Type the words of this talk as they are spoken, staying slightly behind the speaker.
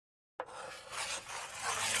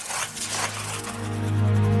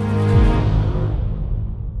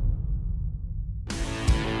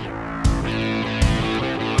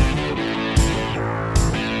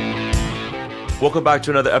Welcome back to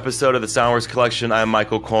another episode of the Soundworks Collection. I'm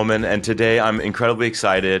Michael Coleman, and today I'm incredibly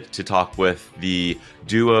excited to talk with the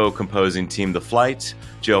duo composing team The Flight,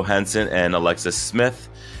 Joe Henson and Alexis Smith.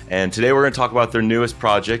 And today we're going to talk about their newest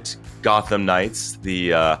project, Gotham Knights,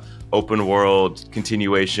 the open world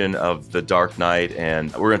continuation of The Dark Knight.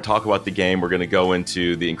 And we're going to talk about the game. We're going to go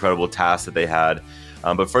into the incredible tasks that they had.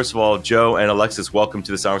 But first of all, Joe and Alexis, welcome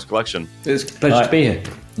to the Soundworks Collection. It's a pleasure to be here.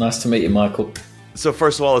 Nice to meet you, Michael. So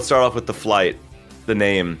first of all, let's start off with The Flight. The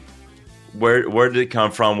name, where did it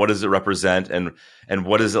come from? What does it represent? And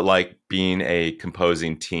what is it like being a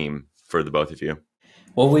composing team for the both of you?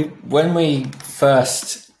 Well, when we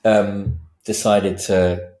first decided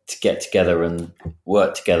to get together and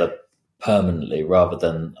work together permanently rather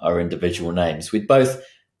than our individual names, we'd both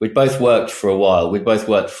worked for a while. We'd both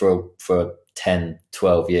worked for 10,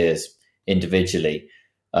 12 years individually.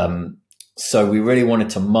 So we really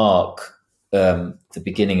wanted to mark the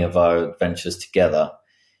beginning of our adventures together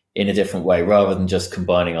in a different way, rather than just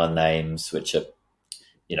combining our names, which are,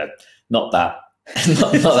 not that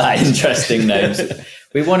interesting names.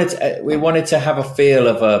 We wanted to have a feel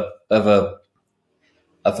of a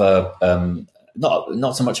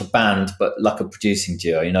not so much a band, but like a producing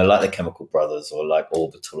duo, like the Chemical Brothers or like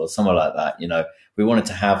Orbital or somewhere like that. We wanted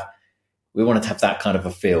to have that kind of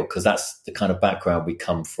a feel, because that's the kind of background we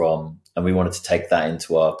come from, and we wanted to take that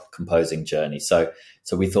into our composing journey. So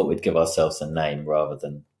we thought we'd give ourselves a name rather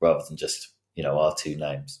than just our two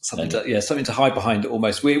names. Something to hide behind.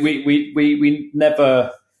 Almost. We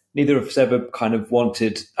never, neither of us ever kind of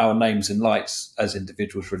wanted our names in lights as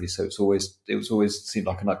individuals, really. So it was always seemed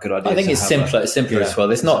like a good idea. I think it's simpler. It's simpler as well.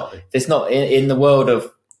 There's not in the world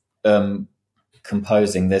of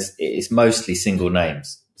composing. It's mostly single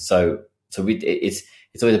names. So it's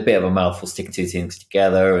always a bit of a mouthful sticking two things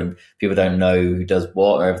together, and people don't know who does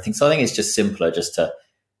what or everything. So I think it's just simpler just to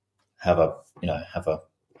have a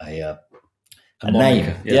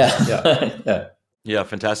name. Yeah. Yeah,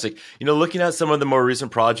 fantastic. Looking at some of the more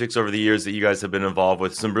recent projects over the years that you guys have been involved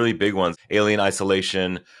with, some really big ones: Alien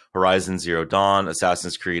Isolation, Horizon Zero Dawn,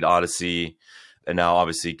 Assassin's Creed Odyssey, and now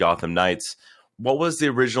obviously Gotham Knights. What was the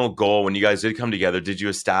original goal when you guys did come together? Did you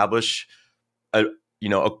establish a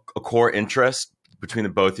core interest between the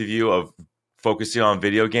both of you of focusing on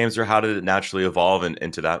video games, or how did it naturally evolve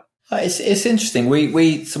into that? It's interesting.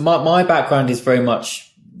 So my background is very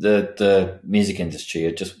much the music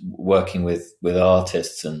industry, just working with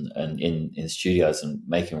artists and in studios and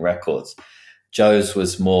making records. Joe's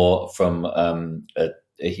was more from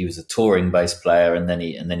he was a touring bass player, and then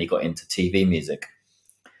he got into TV music.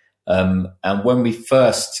 And when we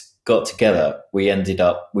first got together, we ended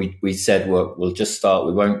up we said we'll just start.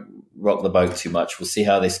 We won't rock the boat too much. We'll see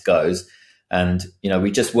how this goes. And we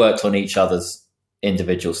just worked on each other's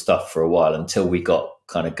individual stuff for a while until we got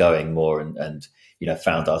kind of going more and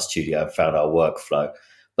found our studio, found our workflow.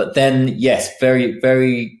 But then, yes, very,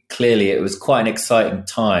 very clearly, it was quite an exciting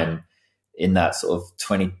time in that sort of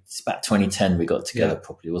it's about 2010 we got together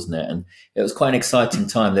properly, wasn't it? And it was quite an exciting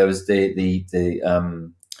time. There was the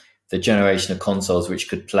generation of consoles which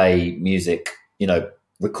could play music,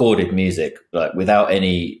 recorded music, like without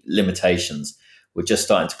any limitations, were just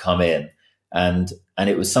starting to come in. And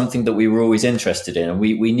it was something that we were always interested in. And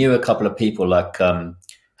we knew a couple of people like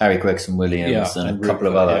Harry Gregson Williams and a couple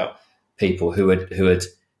of other people who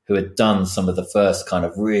had done some of the first kind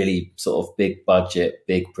of really sort of big budget,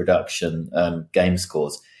 big production game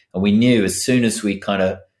scores. And we knew as soon as we kind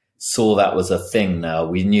of saw that was a thing now,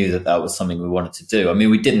 we knew that was something we wanted to do. I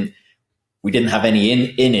mean, we didn't have any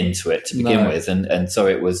into it to begin with. And so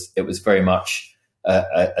it was very much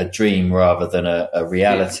a dream rather than a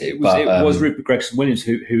reality. It was Rupert Gregson Williams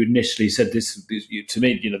who initially said this to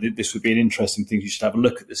me, this would be an interesting thing. You should have a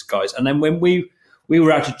look at this, guys. And then when we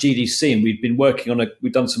were out at GDC and we'd been working on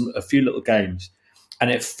we'd done a few little games,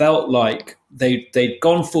 and it felt like they'd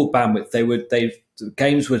gone full bandwidth. The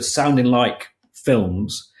games were sounding like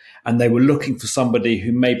films, and they were looking for somebody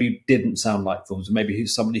who maybe didn't sound like films, and maybe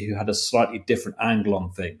somebody who had a slightly different angle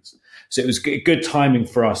on things. So it was good timing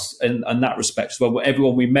for us in that respect as well.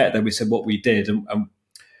 Everyone we met there, we said what we did and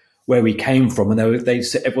where we came from, and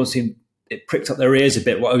everyone seemed, it pricked up their ears a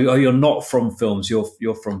bit. Well, oh, you're not from films,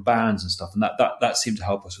 you're from bands and stuff, and that seemed to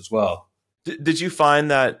help us as well. Did you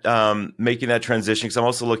find that making that transition? Because I'm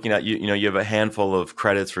also looking at you have a handful of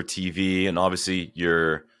credits for TV, and obviously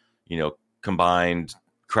your combined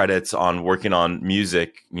credits on working on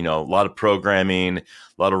music, a lot of programming, a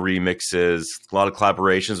lot of remixes, a lot of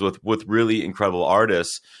collaborations with really incredible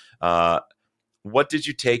artists. what did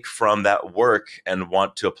you take from that work and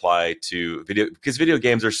want to apply to video? Because video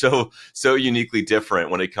games are so uniquely different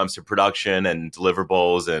when it comes to production and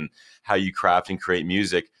deliverables and how you craft and create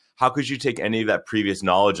music. How could you take any of that previous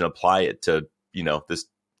knowledge and apply it to,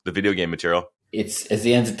 the video game material? It's at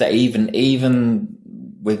the end of the day, even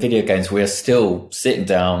with video games, we are still sitting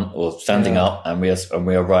down or standing up, and we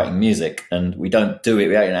are writing music, and we don't do it.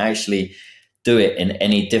 We don't actually do it in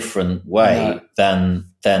any different way than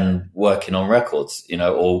working on records,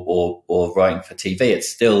 or writing for TV. It's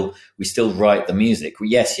still, we still write the music.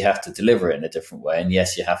 Yes, you have to deliver it in a different way, and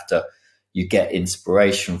yes, you get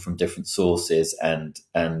inspiration from different sources, and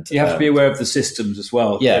you have to be aware of the systems as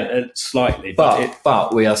well. Yeah, slightly,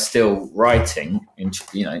 but we are still writing.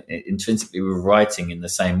 Intrinsically, we're writing in the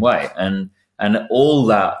same way, and all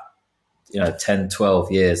that 10,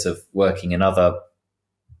 12 years of working in other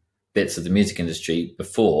bits of the music industry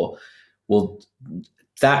before, well,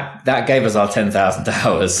 that gave us our 10,000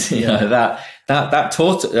 hours. That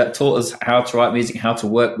taught us how to write music, how to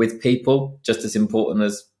work with people, just as important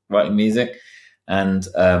as writing music, and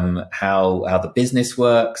how the business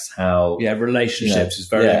works, how relationships is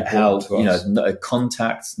very important to us.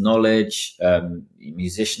 Contacts, knowledge,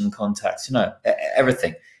 musician contacts,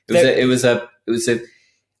 everything. It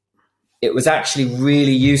was actually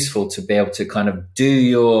really useful to be able to kind of do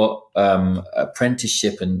your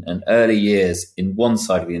apprenticeship and early years in one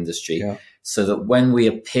side of the industry, so that when we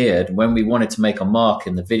wanted to make a mark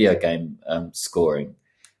in the video game scoring,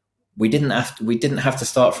 we didn't have to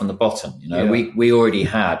start from the bottom. We already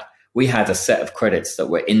had a set of credits that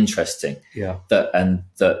were interesting,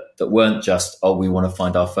 that weren't just, we want to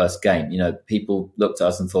find our first game. People looked at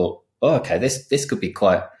us and thought, okay, this is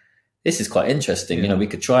quite interesting. We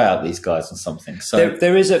could try out these guys on something. So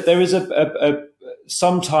there is a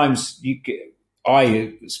sometimes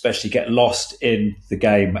I especially get lost in the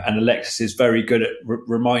game, and Alexis is very good at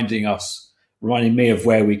reminding me of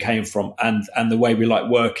where we came from, and the way we like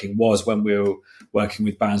working was when we were working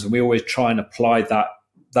with bands, and we always try and apply that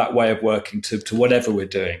way of working to whatever we're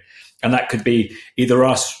doing. And that could be either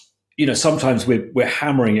us, sometimes we're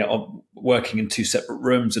hammering it on working in two separate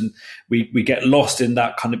rooms, and we get lost in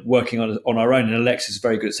that kind of working on our own. And Alexis is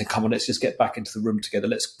very good at saying, come on, let's just get back into the room together.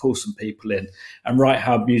 Let's pull some people in and write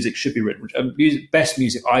how music should be written. Best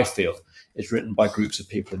music, I feel, is written by groups of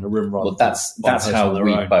people in a room. Rather that's how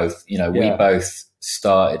we both, we both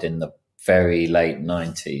started in the very late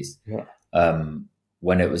 90s,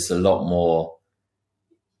 when it was a lot more,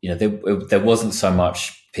 there wasn't so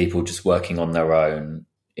much people just working on their own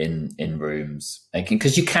in rooms making,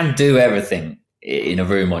 because you can do everything in a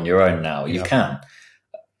room on your own now. You can,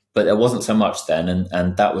 but there wasn't so much then,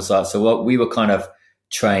 and that was like, so what we were kind of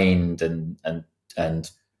trained and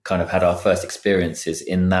kind of had our first experiences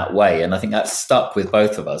in that way, and I think that stuck with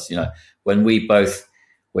both of us. When we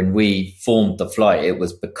formed The Flight, it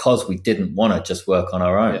was because we didn't want to just work on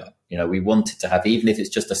our own. We wanted to have, even if it's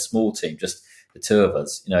just a small team, just the two of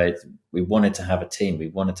us, we wanted to have a team. We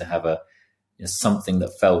wanted to have something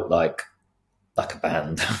that felt like a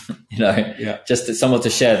band, just someone to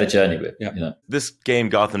share the journey with. This game,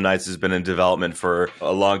 Gotham Knights, has been in development for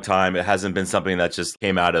a long time. It hasn't been something that just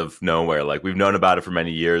came out of nowhere. Like, we've known about it for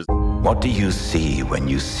many years. What do you see when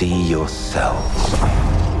you see yourselves?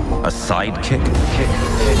 A sidekick?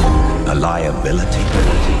 A liability?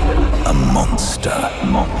 A monster?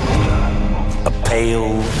 A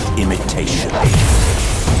pale imitation?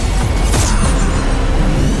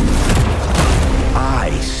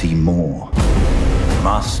 I see more.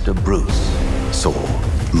 Master Bruce saw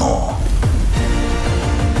more.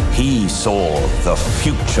 He saw the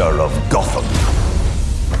future of Gotham.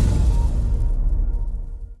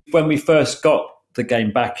 When we first got the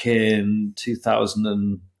game back in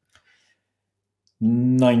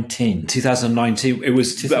 2019, it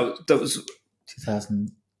was that was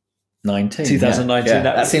 2019. 2019. Yeah.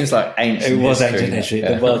 That seems like ancient. It was ancient history.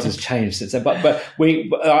 The world has changed since then. But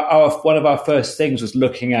one of our first things was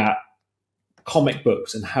looking at comic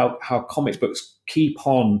books and how comic books keep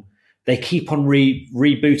on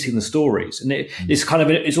rebooting the stories, and it's kind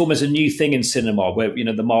of it's almost a new thing in cinema where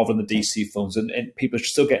the Marvel and the DC films, and people are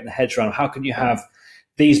still getting their heads around how can you have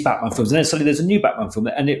these Batman films, and then suddenly there's a new Batman film,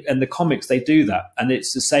 and the comics, they do that, and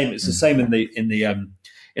it's the same. It's the same in the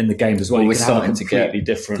games as well. We're starting to get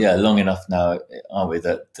different. Long enough now, aren't we,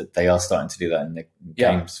 that they are starting to do that in the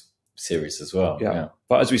games series as well. Yeah.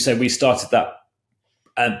 But as we said, we started that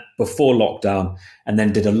before lockdown, and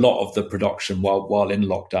then did a lot of the production while in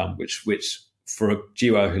lockdown, which for a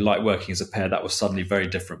duo who like working as a pair, that was suddenly very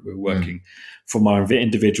different. We were working from our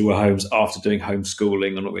individual homes after doing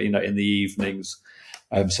homeschooling and in the evenings.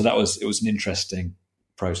 So it was an interesting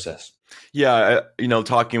process. Yeah,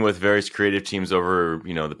 talking with various creative teams over,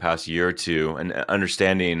 the past year or two and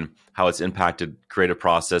understanding how it's impacted creative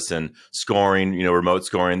process and scoring, remote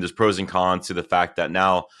scoring. There's pros and cons to the fact that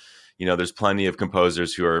now, there's plenty of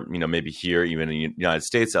composers who are, maybe here, even in the United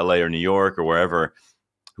States, LA or New York or wherever,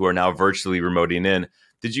 who are now virtually remoting in.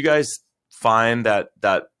 Did you guys find that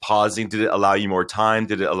pausing, did it allow you more time?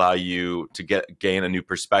 Did it allow you to gain a new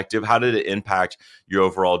perspective? How did it impact your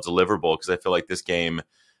overall deliverable? Because I feel like this game,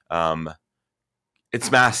 it's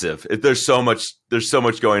massive. There's so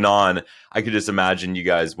much going on. I could just imagine you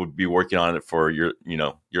guys would be working on it for your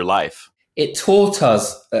life. It taught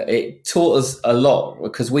us a lot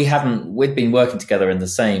because we'd been working together in the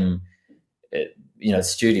same,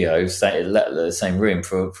 studio, the same room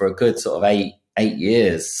for a good sort of 8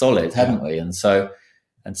 years solid, hadn't we? And so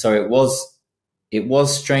it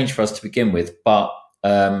was strange for us to begin with, but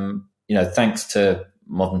thanks to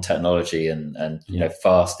modern technology and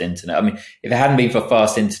fast internet. I mean, if it hadn't been for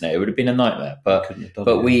fast internet, it would have been a nightmare.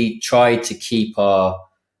 But we tried to keep our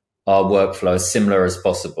workflow as similar as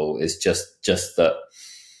possible. Is just that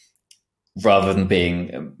rather than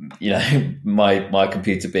being my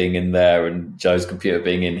computer being in there and Joe's computer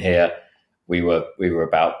being in here, we were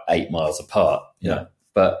about 8 miles apart.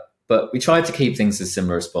 But we tried to keep things as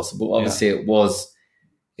similar as possible. Obviously,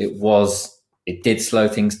 it did slow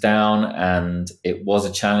things down, and it was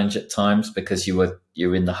a challenge at times because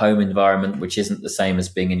you're in the home environment, which isn't the same as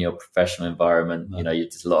being in your professional environment. No.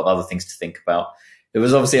 There's a lot of other things to think about. There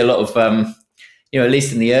was obviously a lot of, at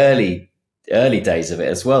least in the early days of it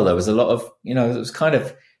as well, there was a lot of, it was kind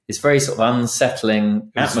of this very sort of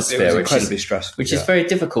unsettling atmosphere, it was incredibly stressful, which is very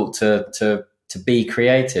difficult to be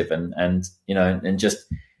creative and just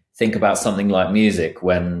think about something like music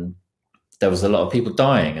when there was a lot of people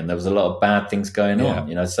dying and there was a lot of bad things going on,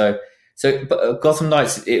 but Gotham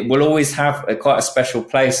Knights, it will always have quite a special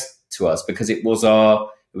place to us because it was our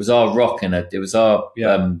rock and it was our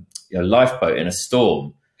lifeboat in a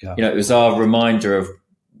storm. It was our reminder of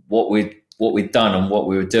what we'd done and what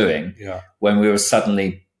we were doing when we were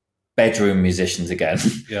suddenly bedroom musicians again.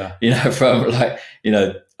 From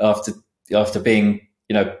after being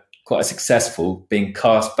quite successful, being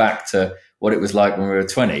cast back to what it was like when we were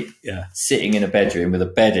 20, sitting in a bedroom with a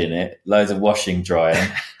bed in it, loads of washing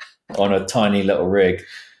drying on a tiny little rig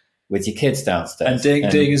with your kids downstairs.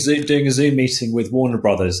 And doing a Zoom meeting with Warner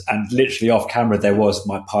Brothers, and literally off camera there was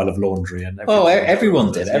my pile of laundry. And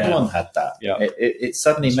everyone did. Everyone had that. Yeah. It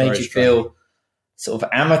suddenly made you feel sort of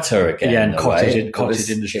amateur again. Yeah, and cottage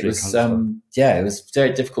industry. It was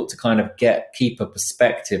very difficult to kind of keep a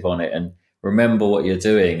perspective on it and remember what you're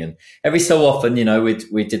doing. And every so often,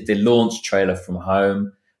 we did the launch trailer from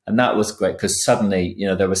home, and that was great because suddenly,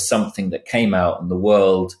 there was something that came out and the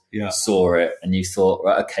world saw it, and you thought,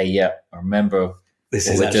 right, okay, I remember this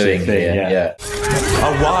what is we're doing here. Yeah.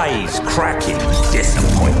 A wise, cracking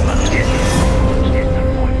disappointment.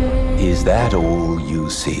 Is that all you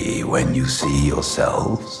see when you see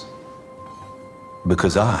yourselves?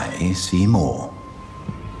 Because I see more.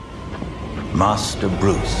 Master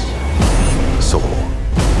Bruce saw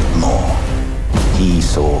more. He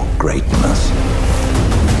saw greatness.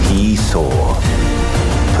 He saw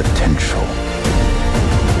potential.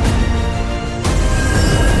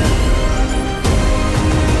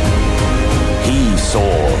 He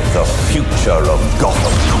saw the future of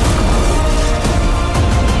Gotham.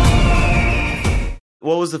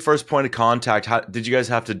 What was the first point of contact? How did you guys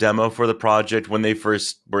have to demo for the project when they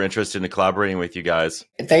first were interested in collaborating with you guys?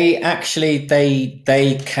 They actually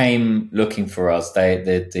they came looking for us.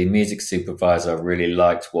 The music supervisor really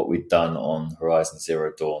liked what we'd done on Horizon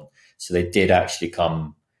Zero Dawn, so they did actually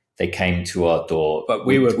come. They came to our door, but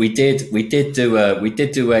we did do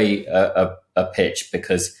a pitch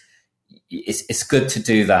because it's good to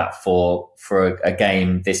do that for a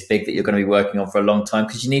game this big that you're going to be working on for a long time,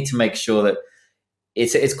 because you need to make sure that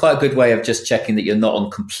it's quite a good way of just checking that you're not on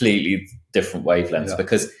completely different wavelengths,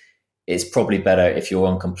 because it's probably better if you're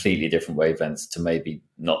on completely different wavelengths to maybe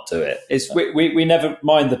not do it. We never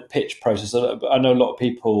mind the pitch process. I know a lot of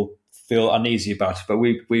people feel uneasy about it, but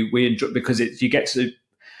we enjoy, because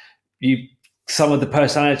some of the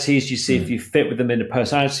personalities you see if you fit with them in a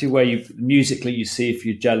personality way. Musically, you see if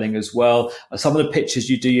you're gelling as well. Some of the pitches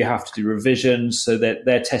you have to do revisions so that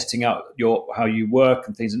they're testing out how you work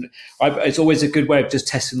and things. And it's always a good way of just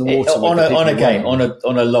testing the water on a game, on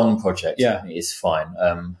a long project. Yeah, it's fine.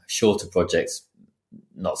 Shorter projects,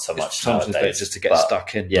 not so much nowadays, just to get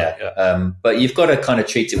stuck in. But you've got to kind of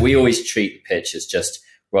treat it. We always treat the pitch as just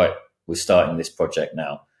right. We're starting this project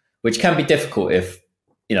now, which can be difficult if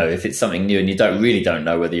it's something new and you don't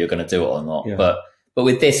know whether you're going to do it or not. Yeah. But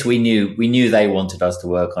with this, we knew they wanted us to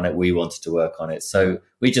work on it. We wanted to work on it. So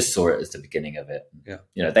we just saw it as the beginning of it. Yeah.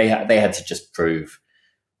 You know, they had to just prove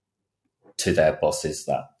to their bosses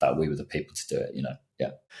that we were the people to do it, you know.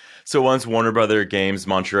 Yeah. So once Warner Brother Games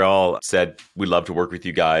Montreal said, we'd love to work with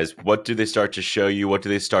you guys, what do they start to show you? What do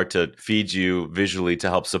they start to feed you visually to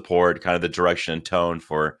help support kind of the direction and tone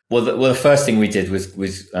for? Well, the first thing we did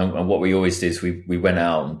was and what we always do is we went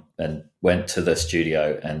out and went to the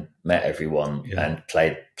studio and met everyone and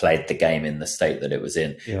played the game in the state that it was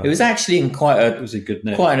in. Yeah. It was actually in quite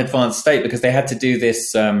an advanced state because they had to do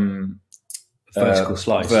this vertical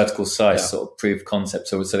slice sort of proof concept.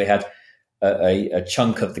 So they had a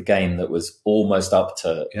chunk of the game that was almost up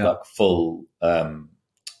to like full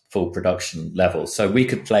production level. So we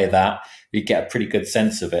could play that. We'd get a pretty good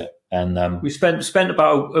sense of it. And we spent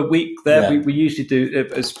about a week there. We usually do,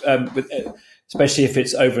 especially if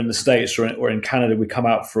it's over in the States or in Canada, we come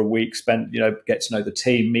out for a week, get to know the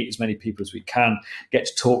team, meet as many people as we can, get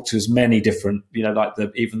to talk to as many different, like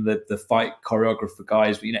even the fight choreographer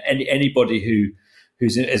guys, anybody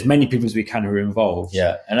who's as many people as we can who are involved.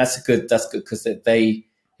 Yeah, and that's good because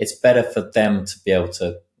it's better for them to be able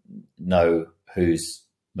to know who's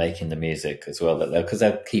making the music as well, because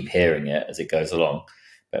they'll keep hearing it as it goes along.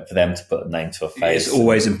 But for them to put a name to a face, it's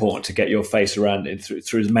always important to get your face around it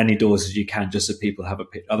through as many doors as you can, just so people have a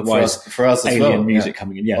picture. Otherwise, for us as alien well, music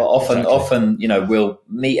coming in. Yeah, often, we'll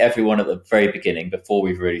meet everyone at the very beginning before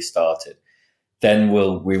we've really started. Then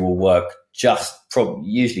we will work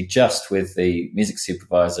usually just with the music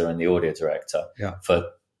supervisor and the audio director for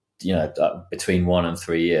between 1 and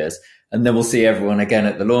 3 years, and then we'll see everyone again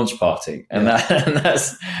at the launch party, and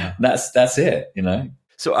that's it.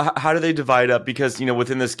 So how do they divide up? Because,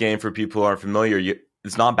 within this game, for people who aren't familiar,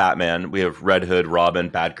 it's not Batman. We have Red Hood,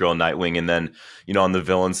 Robin, Batgirl, Nightwing. And then, on the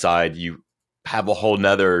villain side, you have a whole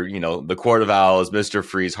nother, the Court of Owls, Mr.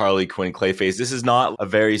 Freeze, Harley Quinn, Clayface. This is not a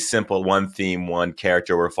very simple one theme, one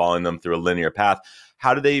character. We're following them through a linear path.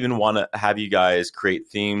 How do they even want to have you guys create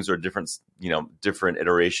themes or different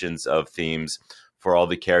iterations of themes for all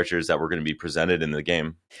the characters that were going to be presented in the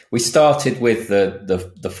game? We started with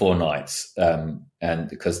the 4 nights, and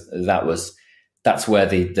because that's where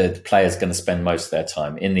the player's going to spend most of their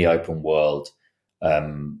time in the open world,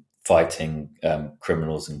 fighting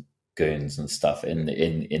criminals and goons and stuff in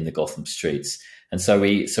the Gotham streets. And so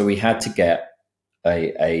we had to get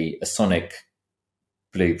a sonic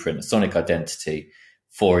blueprint, a sonic identity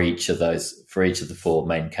for each of the 4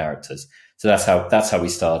 main characters. So that's how we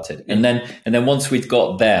started. And then once we'd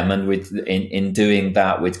got them, and in doing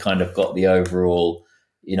that, we'd kind of got the overall,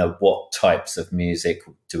 what types of music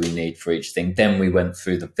do we need for each thing. Then we went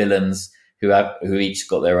through the villains who each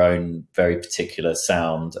got their own very particular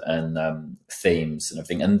sound and themes and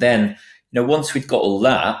everything. And then, once we'd got all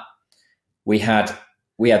that, we had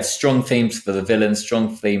strong themes for the villains,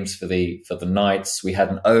 strong themes for the knights. We had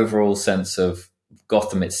an overall sense of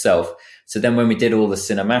Gotham itself. So then when we did all the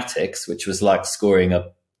cinematics, which was like scoring a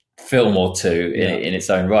film or two in its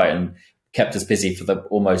own right, and kept us busy for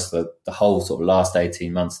almost the whole sort of last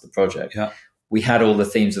 18 months of the project, we had all the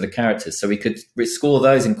themes of the characters. So we could score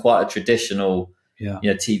those in quite a traditional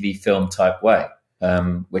TV film type way,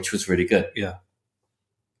 which was really good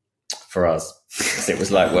for us. It was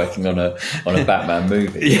like working on a Batman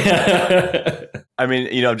movie. Yeah. I mean,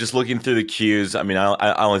 just looking through the cues, I mean,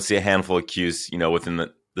 I only see a handful of cues, within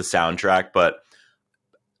the soundtrack, but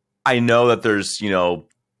I know that there's,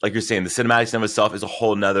 like you're saying, the cinematics in of itself is a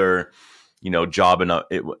whole nother, job in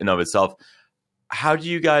of itself. How do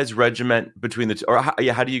you guys regiment between the two, or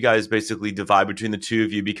how do you guys basically divide between the two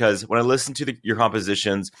of you? Because when I listen to your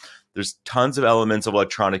compositions, there's tons of elements of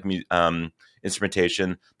electronic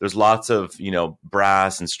instrumentation. There's lots of,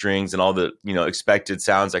 brass and strings and all the, expected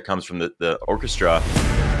sounds that comes from the orchestra.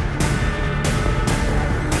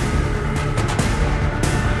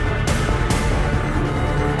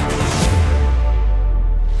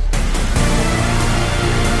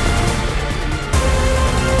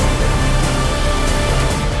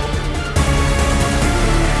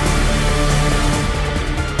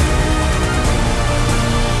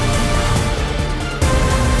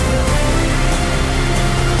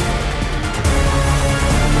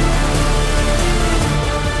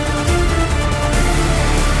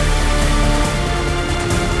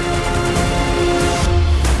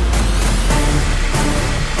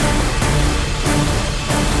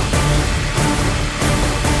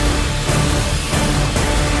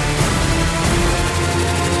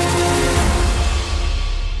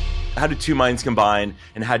 How do two minds combine,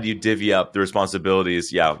 and how do you divvy up the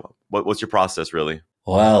responsibilities? Yeah, what's your process really?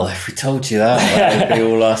 Well, if we told you that would be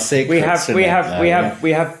all our secrets.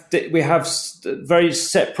 we have very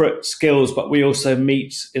separate skills, but we also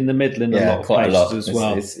meet in the middle in a lot of places as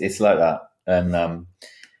well. It's like that, and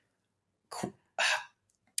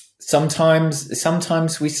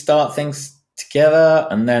sometimes we start things together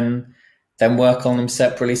and then work on them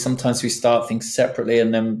separately. Sometimes we start things separately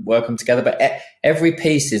and then work them together. But every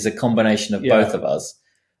piece is a combination of both of us.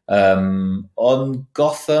 On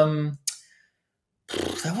Gotham,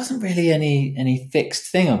 there wasn't really any fixed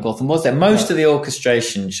thing on Gotham, was there? Most of the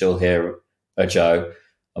orchestration she'll hear are Joe,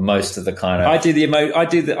 and most of the kind of I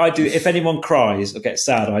do. If anyone cries or gets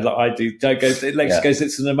sad, I do. Joe goes. Lex goes.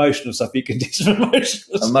 It's an emotional stuff. You can do some emotional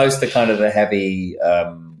stuff. And most of the kind of the heavy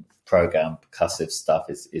program percussive stuff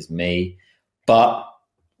is me, but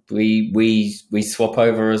we swap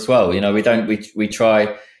over as well. We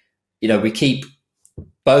try. We keep.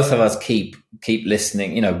 Both of us keep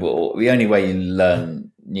listening. The only way you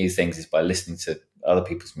learn new things is by listening to other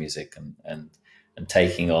people's music and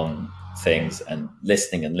taking on things and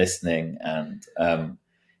listening. And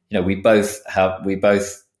we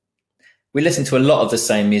listen to a lot of the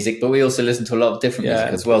same music, but we also listen to a lot of different music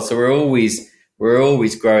as well. So we're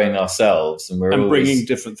always growing ourselves, and bringing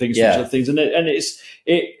different things to other things.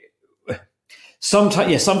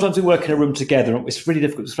 Sometimes we work in a room together. It's really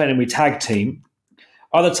difficult to explain, and we tag team.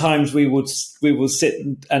 Other times we will sit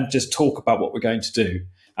and just talk about what we're going to do.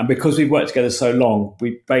 And because we've worked together so long,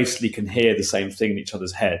 we basically can hear the same thing in each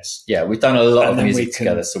other's heads. Yeah, we've done a lot of music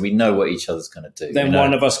together, so we know what each other's going to do. Then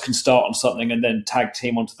one of us can start on something and then tag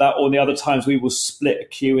team onto that. Or the other times we will split a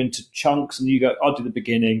cue into chunks, and you go, I'll do the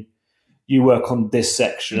beginning, you work on this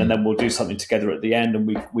section, and then we'll do something together at the end, and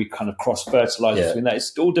we kind of cross-fertilize between that.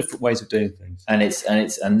 It's all different ways of doing things.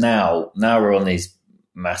 And now we're on these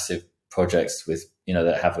massive projects with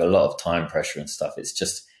that have a lot of time pressure and stuff. It's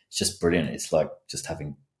just brilliant. It's like just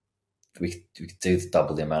having we could do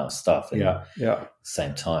double the amount of stuff at the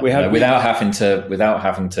same time without having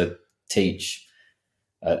to teach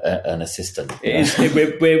an assistant. It's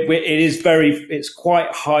quite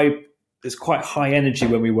high. It's quite high energy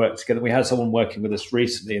when we work together. We had someone working with us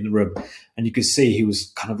recently in the room, and you could see he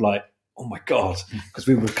was kind of like, oh my God, because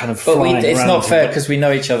we were kind of flying around. It's not fair because we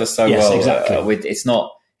know each other so well. Exactly.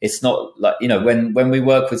 It's not like, when we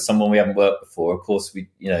work with someone we haven't worked before, of course we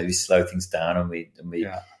slow things down and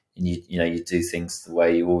you do things the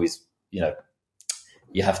way you always, you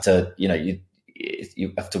have to,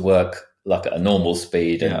 you have to work like at a normal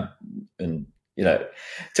speed and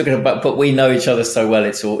talking about, but we know each other so well. We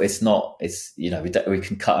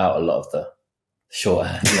can cut out a lot of the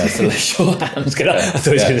shorthand. So the shorthand. I thought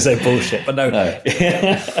he was going to say bullshit, but no.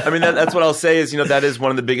 I mean, that's what I'll say is, that is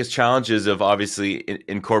one of the biggest challenges of obviously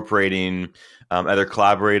incorporating other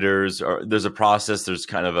collaborators. Or there's a process. There's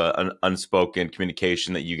kind of an unspoken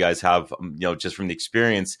communication that you guys have, just from the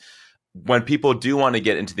experience. When people do want to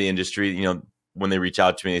get into the industry, when they reach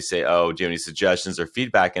out to me, they say, "Oh, do you have any suggestions or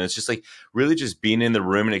feedback?" And it's just like really just being in the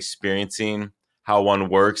room and experiencing how one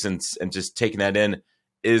works and just taking that in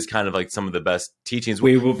is kind of like some of the best teachings.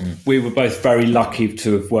 We were both very lucky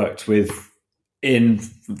to have worked in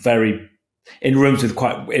rooms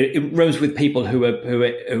with people who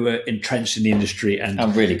are entrenched in the industry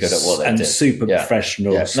and really good at what they do, and super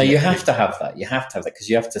professionals. No, you have to have that. You have to have that because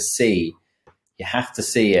you have to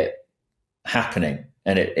see it happening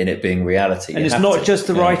and it being reality. And it's not just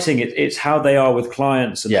the writing; it's how they are with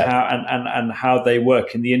clients and how they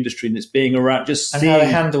work in the industry, and it's being around and how they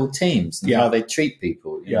handle teams and how they treat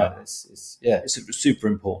people. It's super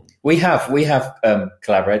important. We have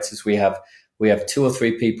collaborators. We have 2 or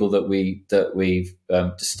 3 people that we've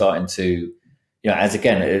just starting to,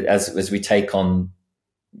 as we take on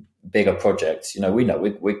bigger projects. We know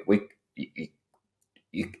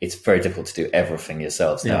it's very difficult to do everything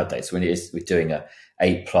yourselves nowadays. When we're doing a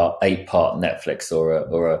 8-part Netflix or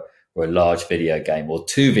a large video game or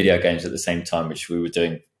 2 video games at the same time, which we were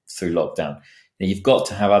doing through lockdown, you've got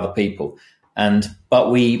to have other people. But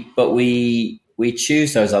we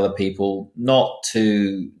choose those other people not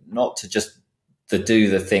to just to do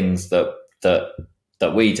the things that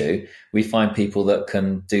we do. We find people that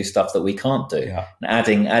can do stuff that we can't do,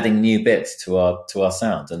 and adding new bits to our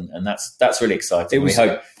sound, and that's really exciting. We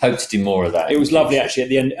hope to do more of that. It was lovely actually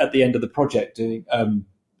at the end of the project doing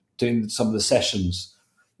some of the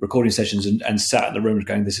recording sessions, and sat in the room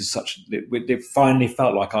going, this is it finally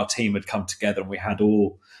felt like our team had come together, and we had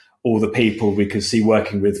all the people we could see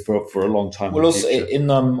working with for a long time. Well, also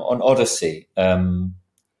on Odyssey.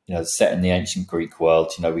 Set in the ancient Greek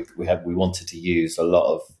world, we wanted to use a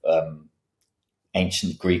lot of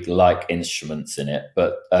ancient Greek-like instruments in it,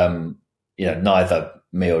 but neither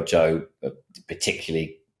me or Joe are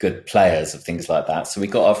particularly good players of things like that. So we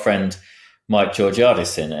got our friend Mike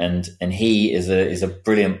Georgiadis in, and he is a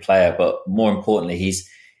brilliant player, but more importantly, he's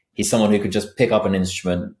someone who could just pick up an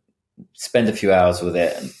instrument, spend a few hours with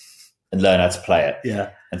it, and learn how to play it. Yeah.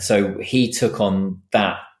 And so he took on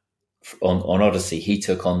that on Odyssey. He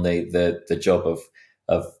took on the job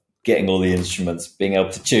of getting all the instruments, being able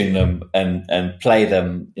to tune them and play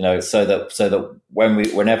them, so that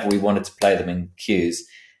whenever we wanted to play them in queues,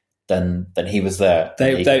 then he was there.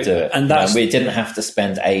 He could do it. And we didn't have to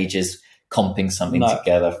spend ages comping something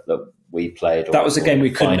together that we played. That was a game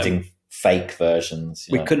we couldn't finding fake versions.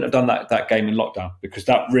 We couldn't have done that game in lockdown, because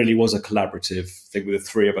that really was a collaborative thing with the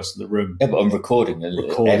three of us in the room. Yeah, but on recording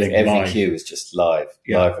every cue is just live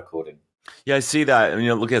recording. Yeah, I see that. And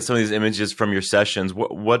looking at some of these images from your sessions,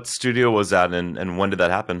 what studio was that, and when did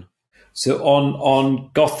that happen? So on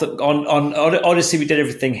Gotham, on Odyssey, we did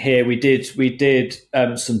everything here. We did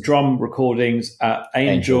some drum recordings at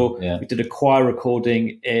Angel. Yeah. We did a choir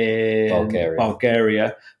recording in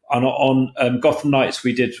Bulgaria. And on Gotham Nights,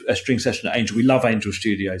 we did a string session at Angel. We love Angel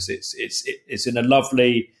Studios. It's in a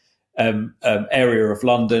lovely area of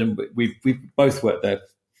London. We both worked there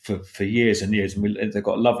for years and years, and they've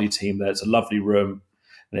got a lovely team there. It's a lovely room,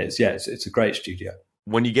 and it's a great studio.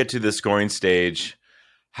 When you get to the scoring stage,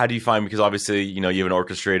 how do you find, because obviously, you have an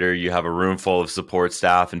orchestrator, you have a room full of support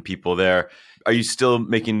staff and people there. Are you still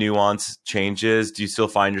making nuance changes? Do you still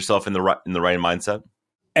find yourself in the right mindset?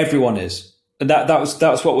 Everyone is. And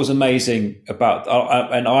that's what was amazing about,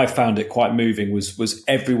 and I found it quite moving, was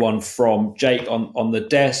everyone from Jake on the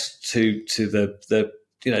desk to the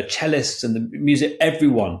cellists and the music.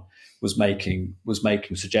 Everyone was making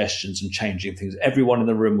suggestions and changing things. Everyone in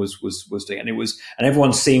the room was doing it, and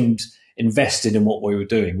everyone seemed invested in what we were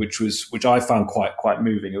doing, which I found quite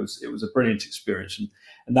moving. It was a brilliant experience,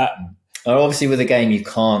 and that obviously with a game you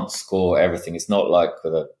can't score everything. It's not like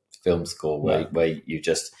with a film score where you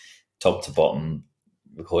just top to bottom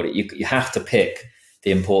record it. You have to pick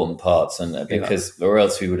the important parts, and or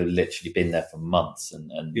else we would have literally been there for months,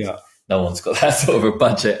 and no one's got that sort of a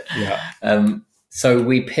budget. So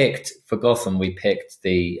we picked for Gotham. We picked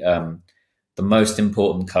the most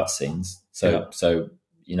important cutscenes. So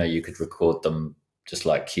you could record them just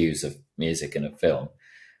like cues of music in a film,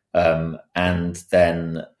 and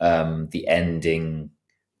then the ending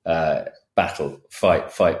the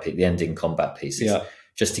ending combat pieces,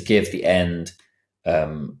 just to give the end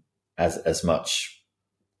as much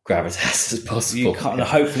gravitas as possible.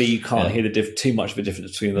 Hopefully you can't hear too much of a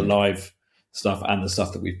difference between the live stuff and the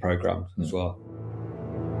stuff that we've programmed as well.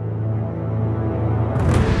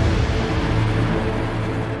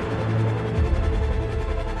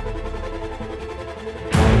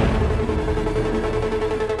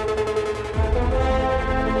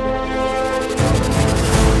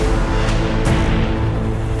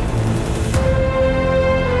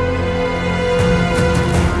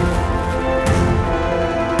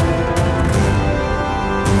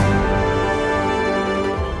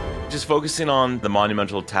 Focusing on the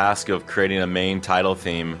monumental task of creating a main title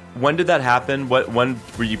theme, when did that happen? When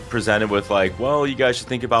were you presented with you guys should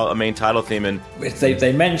think about a main title theme? And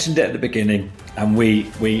they mentioned it at the beginning, and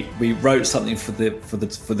we wrote something for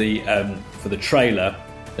the trailer,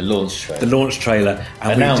 the launch trailer,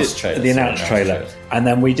 and the announced trailer, and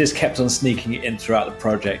then we just kept on sneaking it in throughout the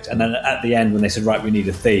project. And then at the end, when they said, right, we need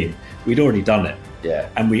a theme, we'd already done it. Yeah,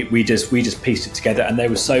 and we just pieced it together, and they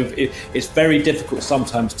were it's very difficult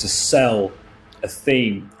sometimes to sell a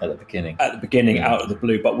theme at the beginning out of the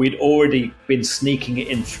blue, but we'd already been sneaking it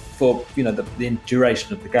in for the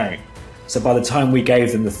duration of the game. So by the time we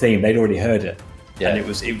gave them the theme, they'd already heard it, and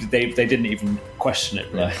they didn't even question it.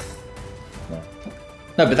 Really.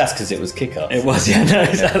 No, but that's because it was Kick-Ass. It was, no,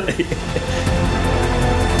 exactly.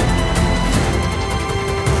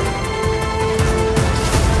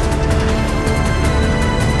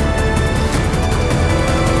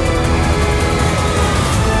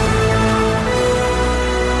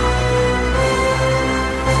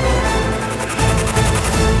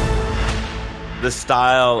 The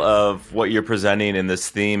style of what you're presenting in this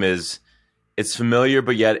theme it's familiar,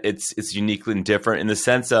 but yet it's uniquely different in the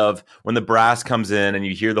sense of when the brass comes in and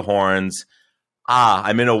you hear the horns.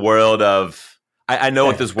 I'm in a world of I know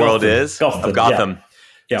what this world is of Gotham.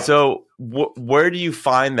 Yeah. So where do you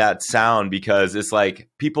find that sound? Because it's like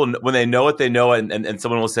people, when they know it, and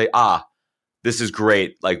someone will say, this is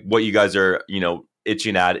great. Like what you guys are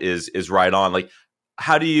itching at is right on. Like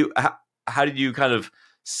how did you kind of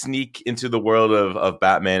sneak into the world of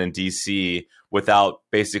Batman and DC without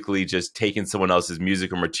basically just taking someone else's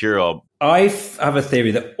music or material. I have a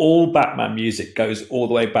theory that all Batman music goes all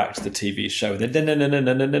the way back to the TV show. The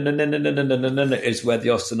is where the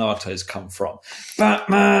ostinatos come from.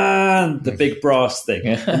 Batman, the big brass thing,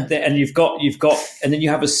 and you've got, and then you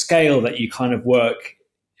have a scale that you kind of work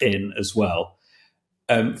in as well.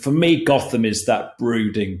 For me, Gotham is that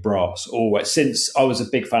brooding brass always. Since I was a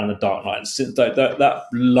big fan of The Dark Knight, since that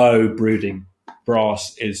low brooding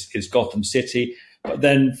brass is Gotham City. But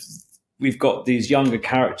then we've got these younger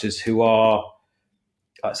characters who are,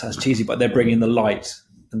 it sounds cheesy, but they're bringing the light,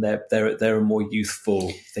 and they're a more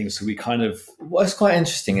youthful thing. So we kind of, what's quite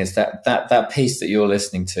interesting is that piece that you're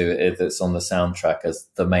listening to that's on the soundtrack as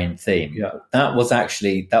the main theme. Yeah. That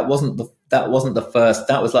wasn't the first.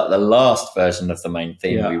 That was like the last version of the main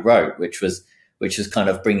theme we wrote, which was kind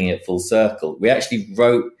of bringing it full circle. We actually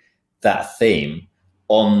wrote that theme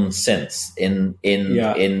on synths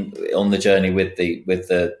on the journey with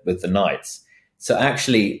the Knights. So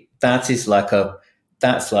actually, that's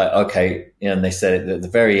like okay, and they said at the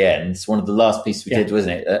very end, it's one of the last pieces we did,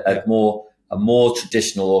 wasn't it? A more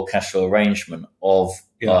traditional orchestral arrangement of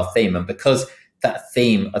our theme, and because that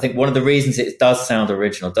theme, I think one of the reasons it does sound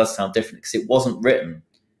original, does sound different, because it wasn't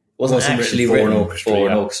actually written for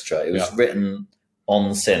an orchestra. It was written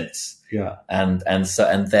on synths. Yeah, and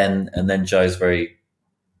then Joe's very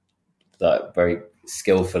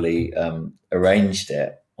skillfully arranged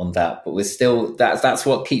it on that, but we're still that's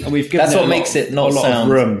what keeps. And that's what makes it not sound.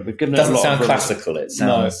 We've given it doesn't sound classical. It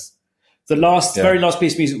sounds. No. The very last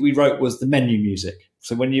piece of music we wrote was the menu music.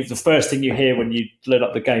 So the first thing you hear when you load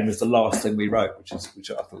up the game is the last thing we wrote, which I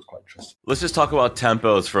thought was quite interesting. Let's just talk about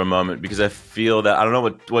tempos for a moment, because I feel that I don't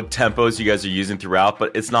know what tempos you guys are using throughout,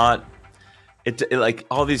 but it's not. It like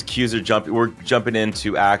all these cues are jumping. We're jumping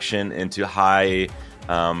into action, into high,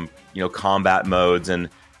 combat modes, and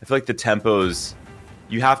I feel like the tempos.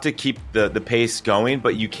 You have to keep the pace going,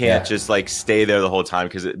 but you can't just like stay there the whole time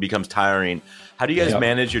because it becomes tiring. How do you guys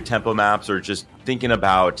manage your tempo maps, or just thinking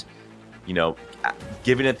about,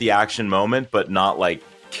 giving it the action moment, but not like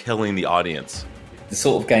killing the audience? The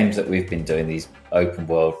sort of games that we've been doing, these open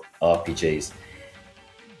world RPGs,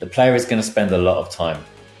 the player is going to spend a lot of time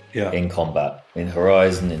in combat, in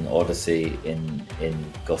Horizon, in Odyssey, in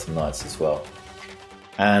Gotham Knights as well.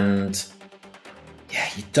 And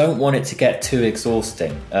you don't want it to get too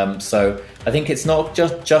exhausting. So I think it's not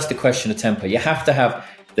just a question of tempo. You have to have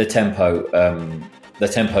the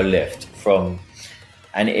tempo lift from,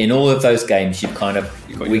 and in all of those games, we kind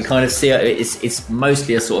of see it's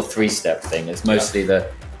mostly a sort of 3-step thing. It's mostly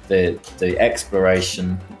the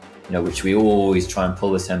exploration, which we always try and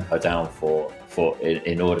pull the tempo down for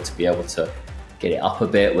in order to be able to get it up a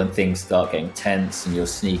bit when things start getting tense and you're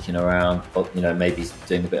sneaking around, but maybe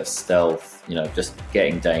doing a bit of stealth, just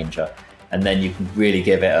getting danger, and then you can really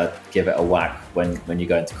give it a whack when you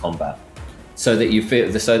go into combat, so that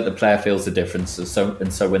the player feels the difference.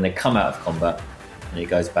 So when they come out of combat and it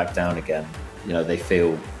goes back down again, they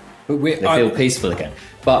feel peaceful again.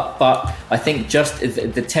 But I think just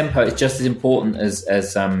the tempo is just as important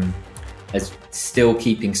as still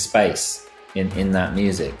keeping space in that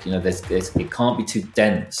music. It can't be too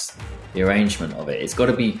dense, the arrangement of it. It's got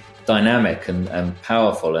to be dynamic and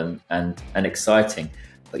powerful and exciting,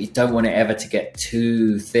 but you don't want it ever to get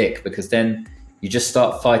too thick, because then you just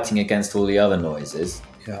start fighting against all the other noises.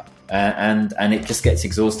 And it just gets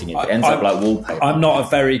exhausting. It ends up like wallpaper. I'm not a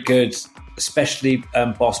very good, especially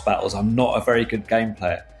boss battles, I'm not a very good game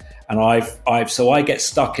player, and I get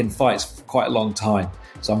stuck in fights for quite a long time,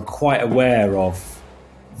 so I'm quite aware of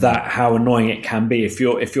that, how annoying it can be if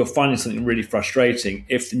you're finding something really frustrating.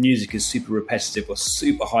 If the music is super repetitive or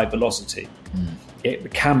super high velocity,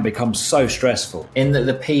 it can become so stressful. In that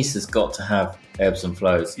the piece has got to have ebbs and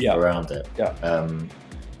flows around it.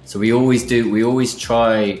 So we always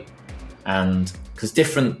try, and because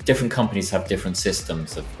different companies have different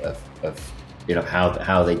systems of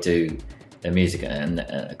how they do their music and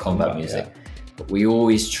combat music, but we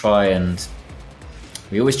always try and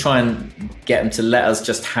get them to let us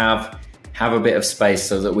just have a bit of space,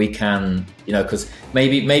 so that we can, because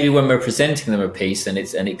maybe when we're presenting them a piece and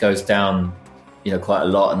it goes down, quite a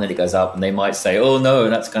lot, and then it goes up, and they might say, oh no,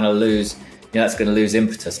 that's going to lose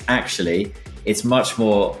impetus. Actually, it's much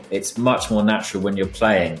more natural when you're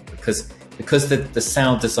playing, because the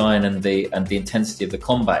sound design and the intensity of the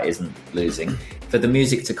combat isn't losing, for the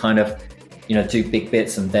music to kind of do big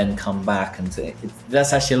bits and then come back, and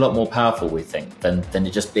that's actually a lot more powerful, we think, than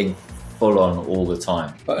it just being full on all the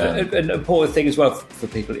time. But an important thing as well for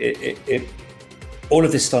people, all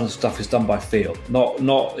of this stuff is done by feel.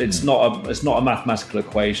 It's not a mathematical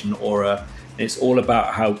equation or an It's all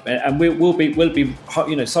about how, and we'll be,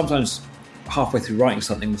 you know, sometimes halfway through writing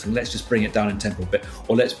something, so let's just bring it down in tempo a bit,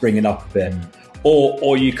 or let's bring it up a bit,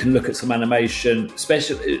 or you can look at some animation,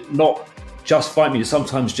 especially not just fight music,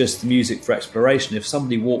 sometimes just the music for exploration. If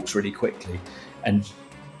somebody walks really quickly and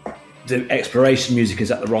the exploration music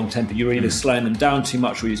is at the wrong tempo, you're either slowing them down too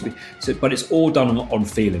much or but it's all done on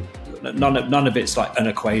feeling. None of it's like an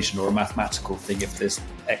equation or a mathematical thing if there's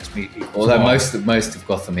X equals Although Y. most of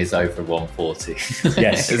Gotham is over 140.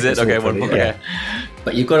 Yes. Is it? Okay, 140. Yeah.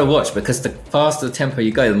 But you've got to watch, because the faster the tempo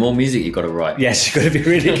you go, the more music you've got to write. Yes, you've got to be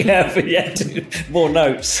really careful. Yeah, more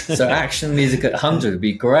notes. So action music at 100 would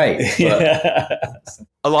be great. But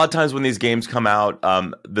A lot of times when these games come out,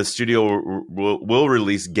 the studio will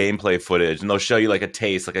release gameplay footage, and they'll show you like a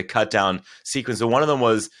taste, like a cut down sequence. And one of them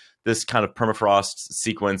was this kind of permafrost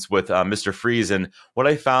sequence with Mr. Freeze. And what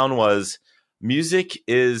I found was music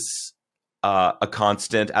is a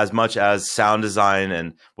constant as much as sound design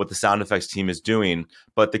and what the sound effects team is doing.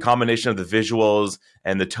 But the combination of the visuals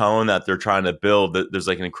and the tone that they're trying to build, there's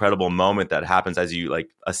like an incredible moment that happens as you like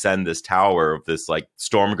ascend this tower of this like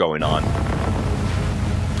storm going on.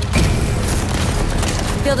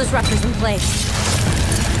 Field disruptors in place.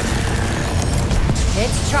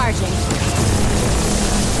 It's charging.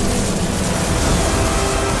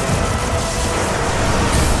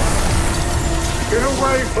 Get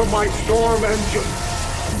away from my storm engine!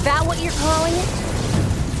 Is that what you're calling it?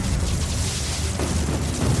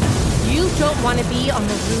 You don't want to be on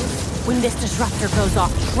the roof when this disruptor goes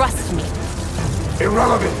off, trust me.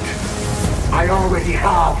 Irrelevant! I already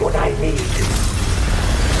have what I need.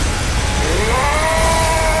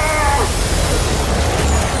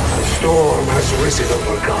 The storm has risen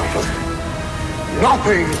over Gotham.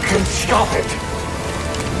 Nothing can stop it!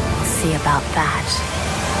 We'll see about that.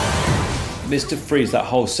 Mr. Freeze, that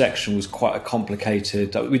whole section was quite a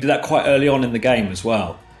complicated. We did that quite early on in the game as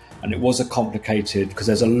well, and it was a complicated because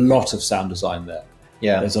there's a lot of sound design there.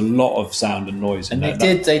 yeah, There's a lot of sound and noise. and in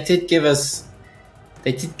they did give us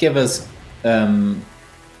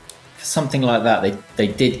something like that. They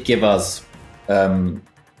did give us,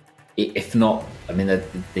 if not, I mean,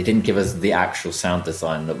 they didn't give us the actual sound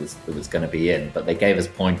design that was going to be in, but they gave us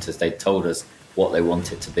pointers. They told us what they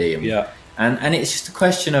wanted to be. And it's just a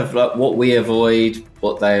question of like what we avoid,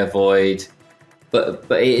 what they avoid. But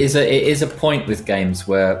it is a point with games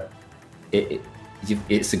where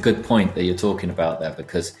it's a good point that you're talking about there,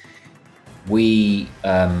 because we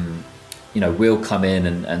we'll come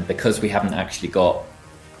in and because we haven't actually got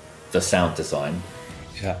the sound design,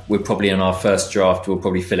 we're probably in our first draft, we'll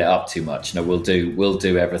probably fill it up too much. We'll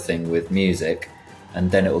do everything with music, and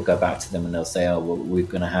then it will go back to them and they'll say, oh well, we're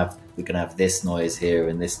gonna have this noise here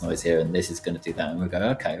and this noise here and this is going to do that, and we go,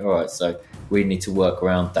 okay, all right, so we need to work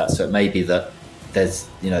around that. So it may be that there's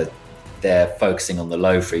they're focusing on the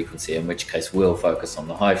low frequency, in which case we'll focus on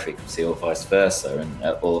the high frequency, or vice versa. And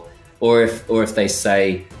or if they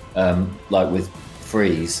say like with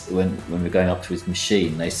Freeze, when we're going up to his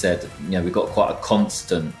machine, they said we've got quite a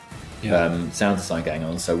constant sound design going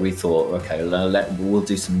on, so we thought, okay, we'll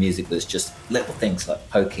do some music that's just little things like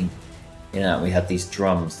poking. We had these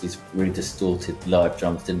drums, these really distorted live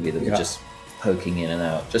drums, didn't we? That were just poking in and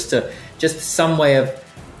out. Just some way of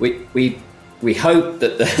we hope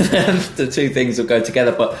that the two things will go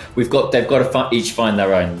together, but they've got to each find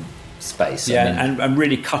their own space. And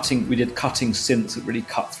really cutting. We did cutting synths that really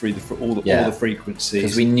cut through all the frequencies,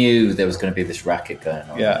 because we knew there was going to be this racket going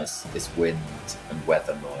on, this wind and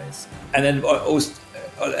weather noise. And then also,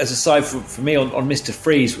 as a side for me on Mr.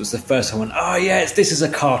 Freeze was the first time I went, oh yeah, this is a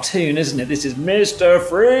cartoon, isn't it? This is Mr.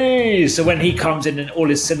 Freeze. So when he comes in and all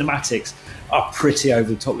his cinematics are pretty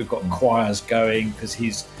over the top, we've got choirs going because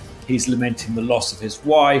he's lamenting the loss of his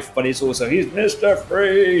wife, but he's Mr.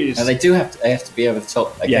 Freeze. And they have to be over the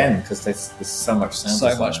top again, because there's so much sound,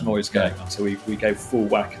 so much noise going on. So we go full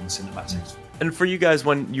whack in the cinematics. And for you guys,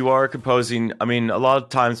 when you are composing, I mean, a lot of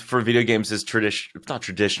times for video games, it's not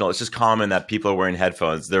traditional. It's just common that people are wearing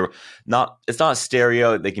headphones. It's not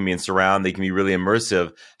stereo. They can be in surround. They can be really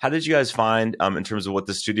immersive. How did you guys find, in terms of what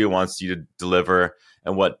the studio wants you to deliver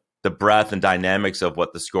and what the breadth and dynamics of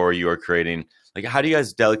what the score you are creating? Like, how do you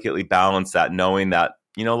guys delicately balance that, knowing that,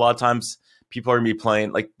 a lot of times people are going to be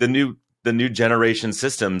playing like the new generation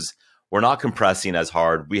systems. We're not compressing as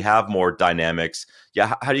hard. We have more dynamics.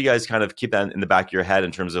 Yeah, how do you guys kind of keep that in the back of your head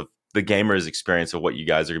in terms of the gamer's experience of what you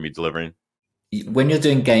guys are going to be delivering? When you're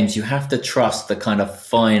doing games, you have to trust the kind of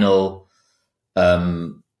final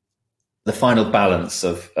balance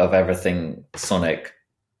of everything Sonic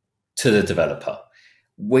to the developer.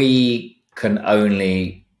 We can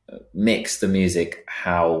only mix the music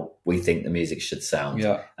how we think the music should sound.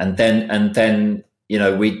 Yeah. And then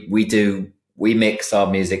we mix our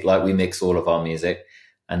music like we mix all of our music,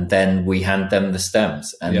 and then we hand them the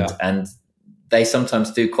stems, and they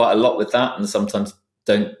sometimes do quite a lot with that, and sometimes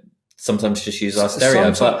don't. Sometimes just use our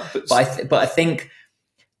stereo, but I think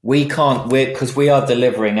we can't. Because we are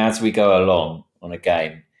delivering as we go along on a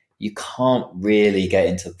game. You can't really get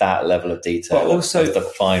into that level of detail. But also, of the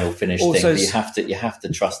final finished thing. But you have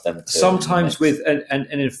to trust them. Sometimes and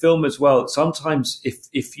in film as well. Sometimes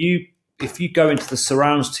if you go into the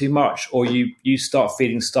surrounds too much, or you start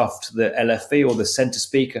feeding stuff to the LFE or the center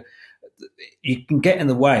speaker, you can get in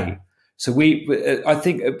the way. So I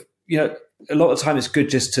think a lot of the time it's good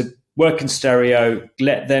just to work in stereo,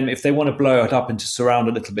 let them, if they want to blow it up into surround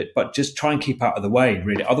a little bit, but just try and keep out of the way,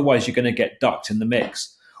 really. Otherwise, you're going to get ducked in the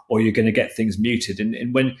mix, or you're going to get things muted.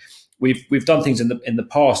 And when we've done things in the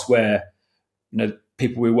past where,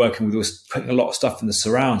 people we were working with was putting a lot of stuff in the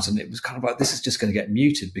surrounds, and it was kind of like, this is just going to get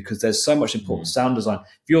muted because there's so much important sound design.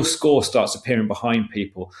 If your score starts appearing behind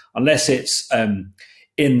people, unless it's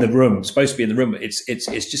in the room, supposed to be in the room, it's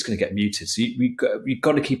just going to get muted. So you've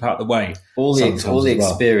got to keep out of the way. All the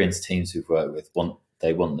experienced teams we've worked with want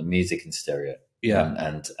the music in stereo,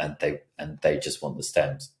 and they just want the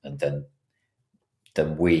stems, and then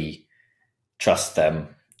we trust them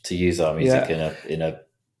to use our music in a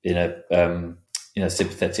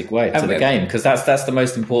sympathetic way to the game, because that's the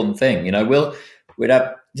most important thing. We'd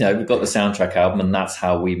have we've got the soundtrack album, and that's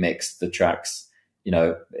how we mixed the tracks.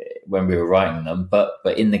 When we were writing them, but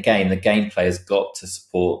in the game players got to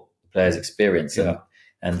support the player's experience,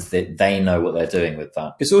 and they know what they're doing with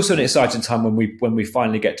that. It's also an exciting time when we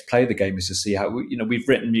finally get to play the game, is to see how we've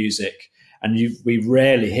written music, and we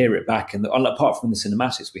rarely hear it back. And apart from the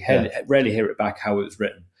cinematics, we rarely hear it back how it was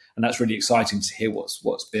written, and that's really exciting to hear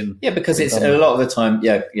what's been. Yeah, because it's a lot of the time.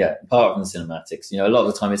 Apart from the cinematics, a lot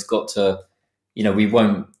of the time it's got to. We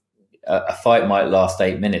won't. A fight might last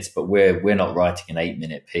 8 minutes, but we're not writing an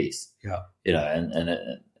 8-minute piece. And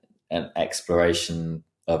an exploration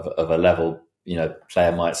of a level.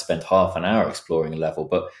 Player might spend half an hour exploring a level,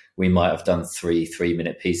 but we might have done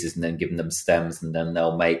 3-minute pieces and then given them stems, and then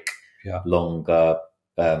they'll make longer,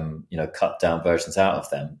 cut down versions out of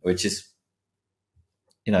them, which is,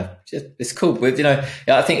 it's cool. But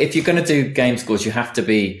I think if you're going to do game scores, you have to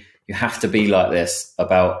be like this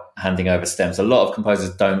about handing over stems. A lot of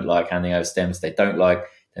composers don't like handing over stems. They don't like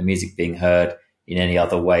their music being heard in any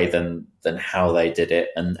other way than how they did it,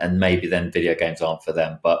 and maybe then video games aren't for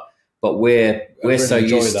them. But we're so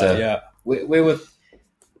used to we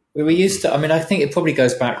were used to. I mean, I think it probably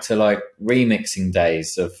goes back to like remixing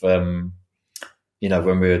days of when we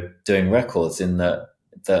were doing records. In that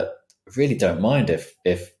I really don't mind if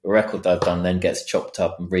a record I've done then gets chopped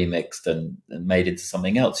up and remixed and made into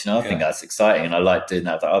something else. I think that's exciting, and I like doing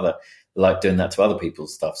that to other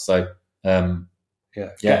people's stuff. So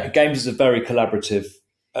games is a very collaborative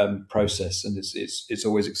process, and it's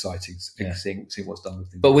always exciting seeing what's done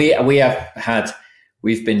with things. But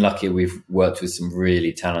we've been lucky. We've worked with some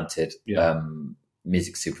really talented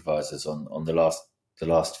music supervisors on the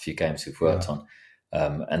last few games we've worked on,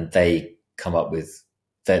 and they come up with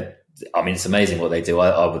that. I mean, it's amazing what they do.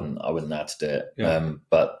 I wouldn't know how to do it,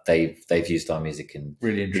 but they've used our music in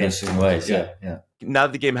really interesting ways. Yeah. Now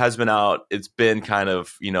that the game has been out, it's been kind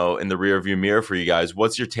of, in the rearview mirror for you guys.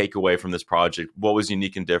 What's your takeaway from this project? What was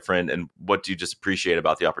unique and different, and what do you just appreciate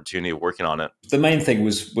about the opportunity of working on it? The main thing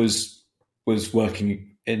was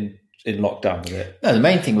working in lockdown with it. No, the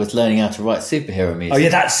main thing was learning how to write superhero music. Oh yeah,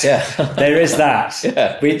 there is that.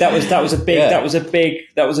 That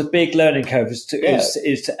was a big learning curve. Is to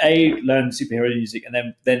learn superhero music,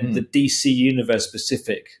 and then the DC universe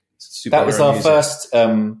specific superhero That was our music. first.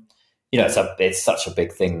 It's such a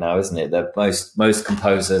big thing now, isn't it? That most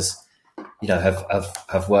composers,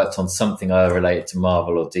 have worked on something either related to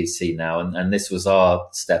Marvel or DC now, and this was our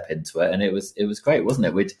step into it, and it was great, wasn't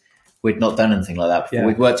it? We'd not done anything like that before. Yeah.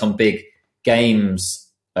 We'd worked on big games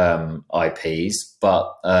IPs,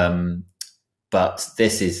 but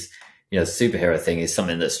this is, superhero thing is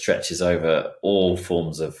something that stretches over all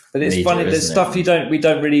forms of But it's media, funny, there's isn't stuff it? we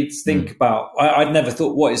don't really think about. I'd never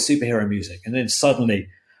thought, what is superhero music? And then suddenly,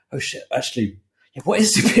 oh shit, actually, what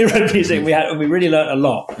is superhero music? We really learned a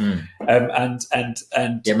lot. And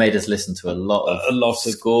it made us listen to a lot of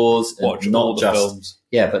scores, watch and not all the just films.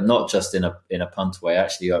 but not just in a punt way.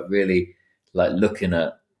 Actually, really like looking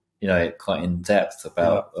at quite in depth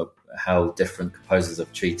about how different composers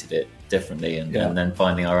have treated it differently, and then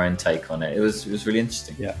finding our own take on it. It was really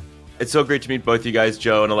interesting. Yeah. It's so great to meet both you guys,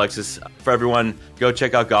 Joe and Alexis. For everyone, go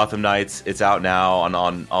check out Gotham Knights. It's out now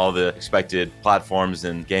on all the expected platforms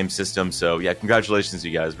and game systems. So yeah, congratulations,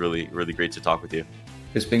 you guys. Really, really great to talk with you.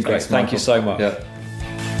 It's been great. Thank you so much. Yeah.